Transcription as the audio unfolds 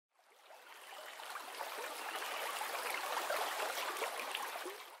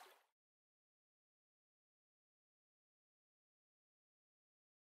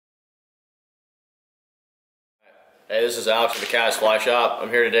Hey, this is Alex with the Cast Fly Shop. I'm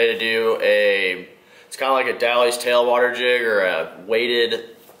here today to do it's kind of like a Dalley's tailwater jig or a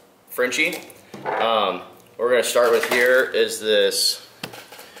weighted Frenchie. What we're going to start with here is this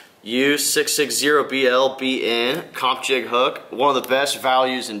U660BL BN comp jig hook. One of the best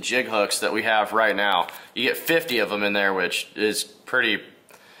values in jig hooks that we have right now. You get 50 of them in there, which is pretty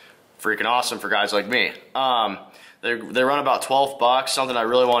freaking awesome for guys like me. They run about 12 bucks, something I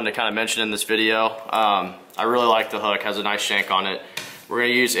really wanted to kind of mention in this video. I really like the hook, has a nice shank on it. We're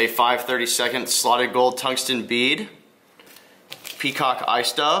going to use a 5/32 slotted gold tungsten bead, Peacock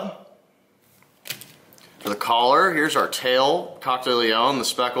Ice Dub. For the collar, here's our tail, Coq de Leon, the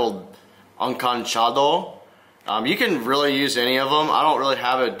speckled Encanchado. You can really use any of them. I don't really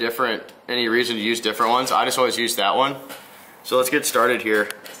have any reason to use different ones. I just always use that one. So let's get started here.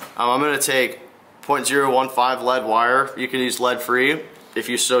 I'm going to take 0.015 lead wire. You can use lead free if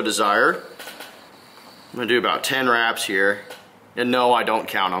you so desire. I'm going to do about 10 wraps here. And no, I don't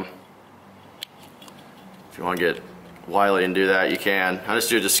count them. If you want to get wily and do that, you can. I just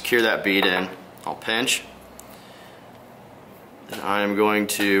do it to secure that bead in. I'll pinch. And I am going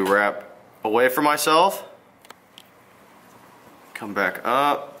to wrap away from myself. Come back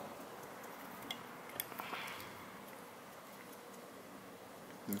up.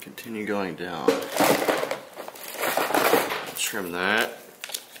 And continue going down. Trim that.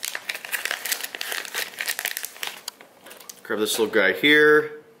 Grab this little guy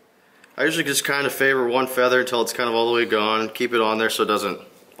here. I usually just kind of favor one feather until it's kind of all the way gone. Keep it on there so it doesn't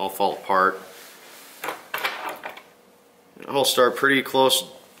all fall apart. I'll start pretty close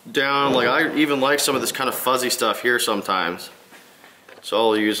down. Like I even like some of this kind of fuzzy stuff here sometimes. So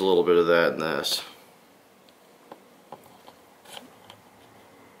I'll use a little bit of that in this.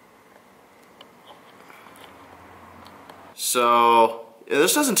 So yeah,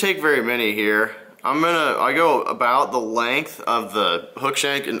 this doesn't take very many here. I go about the length of the hook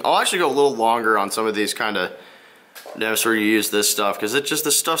shank, and I'll actually go a little longer on some of these kind of nymphs where you use this stuff, because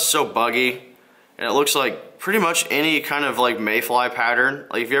this stuff's so buggy, and it looks like pretty much any kind of like mayfly pattern.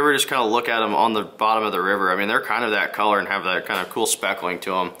 Like if you ever just kind of look at them on the bottom of the river, I mean they're kind of that color and have that kind of cool speckling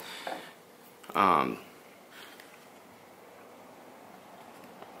to them.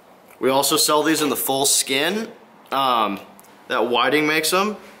 We also sell these in the full skin. That whiting makes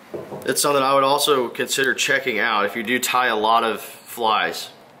them. It's something I would also consider checking out if you do tie a lot of flies,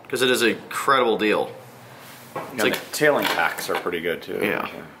 because it is an incredible deal. It's like, the tailing packs are pretty good too. Yeah.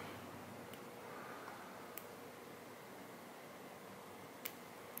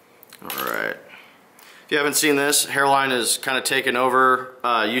 Alright. If you haven't seen this, Hairline is kind of taken over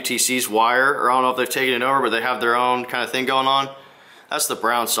UTC's wire, or I don't know if they've taken it over, but they have their own kind of thing going on. That's the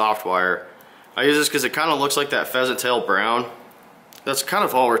brown soft wire. I use this because it kind of looks like that pheasant tail brown. That's kind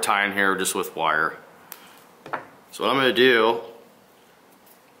of all we're tying here, just with wire. So what I'm going to do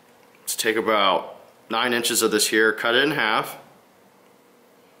is take about 9 inches of this here, cut it in half.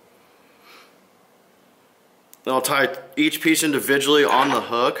 Then I'll tie each piece individually on the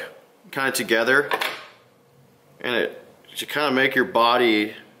hook, kind of together. And it should kind of make your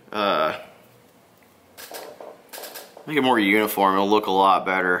body, make it more uniform. It'll look a lot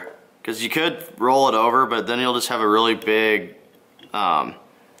better. Because you could roll it over, but then you'll just have a really big kind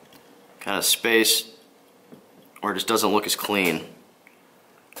of space where it just doesn't look as clean.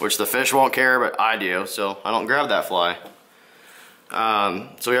 Which the fish won't care, but I do, so I don't grab that fly.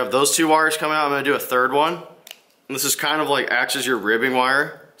 So we have those 2 wires coming out. I'm going to do a third one. And this is kind of like acts as your ribbing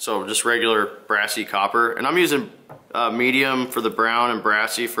wire, so just regular brassy copper. And I'm using medium for the brown and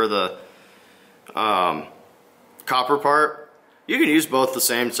brassy for the copper part. You can use both the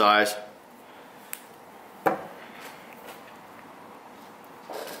same size.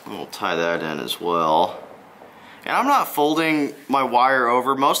 We'll tie that in as well. And I'm not folding my wire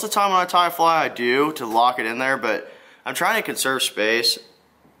over. Most of the time when I tie a fly I do to lock it in there, but I'm trying to conserve space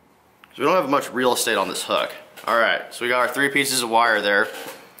because we don't have much real estate on this hook. Alright, so we got our 3 pieces of wire there.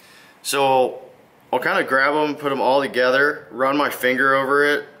 So I'll kind of grab them, put them all together, run my finger over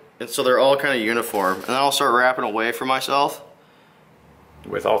it, and so they're all kind of uniform. And then I'll start wrapping away from myself.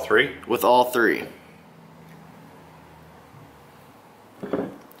 With all 3? With all 3.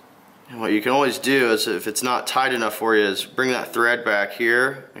 And what you can always do is, if it's not tight enough for you, is bring that thread back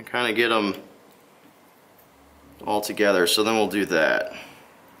here and kind of get them all together. So then we'll do that.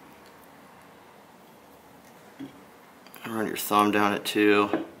 Run your thumb down it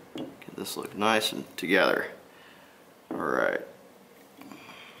too. Get this look nice and together. Alright.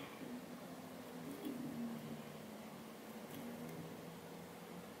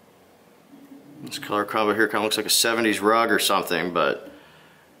 This color combo here kind of looks like a 70s rug or something, but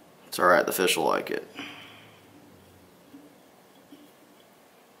it's alright, the fish will like it.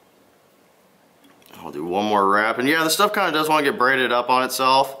 Do one more wrap. And yeah, the stuff kind of does want to get braided up on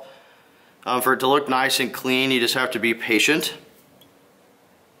itself. For it to look nice and clean, you just have to be patient.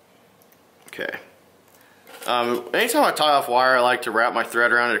 Okay. Anytime I tie off wire, I like to wrap my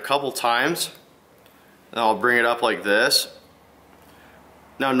thread around it a couple times. And I'll bring it up like this.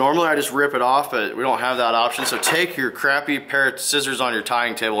 Now normally I just rip it off, but we don't have that option. So take your crappy pair of scissors on your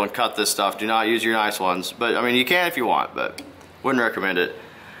tying table and cut this stuff. Do not use your nice ones. But I mean, you can if you want, but wouldn't recommend it.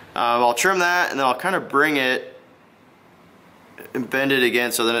 I'll trim that and then I'll kind of bring it and bend it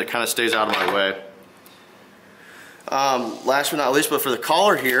again so then it kind of stays out of my way. Last but not least, but for the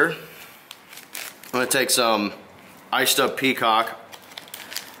collar here, I'm going to take some Ice Dub Peacock.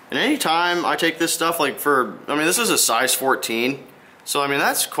 And anytime I take this stuff, like this is a size 14, so I mean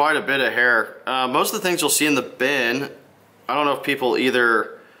that's quite a bit of hair. Most of the things you'll see in the bin, I don't know if people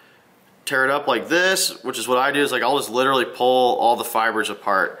either tear it up like this, which is what I do, is like I'll just literally pull all the fibers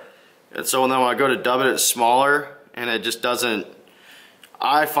apart. And so then when I go to dub it, it's smaller, and it just doesn't,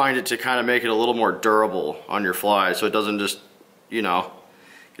 I find it to kind of make it a little more durable on your fly, so it doesn't just, you know,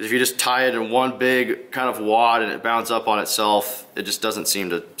 because if you just tie it in one big kind of wad and it bounces up on itself, it just doesn't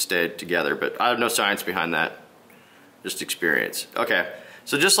seem to stay together. But I have no science behind that, just experience. Okay,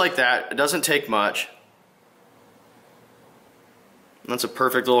 so just like that, it doesn't take much. That's a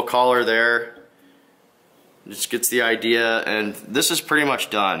perfect little collar there. Just gets the idea, and this is pretty much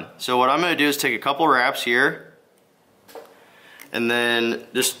done. So what I'm going to do is take a couple wraps here, and then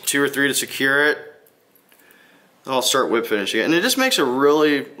just 2 or 3 to secure it. I'll start whip finishing it, and it just makes a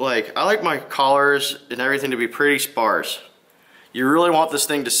really, I like my collars and everything to be pretty sparse. You really want this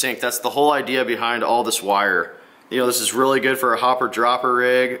thing to sink. That's the whole idea behind all this wire. You know, this is really good for a hopper dropper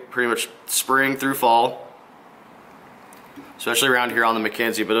rig, pretty much spring through fall, especially around here on the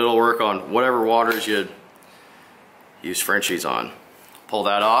Mackenzie, but it'll work on whatever waters you use Frenchies on. Pull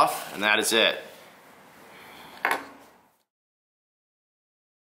that off, and that is it.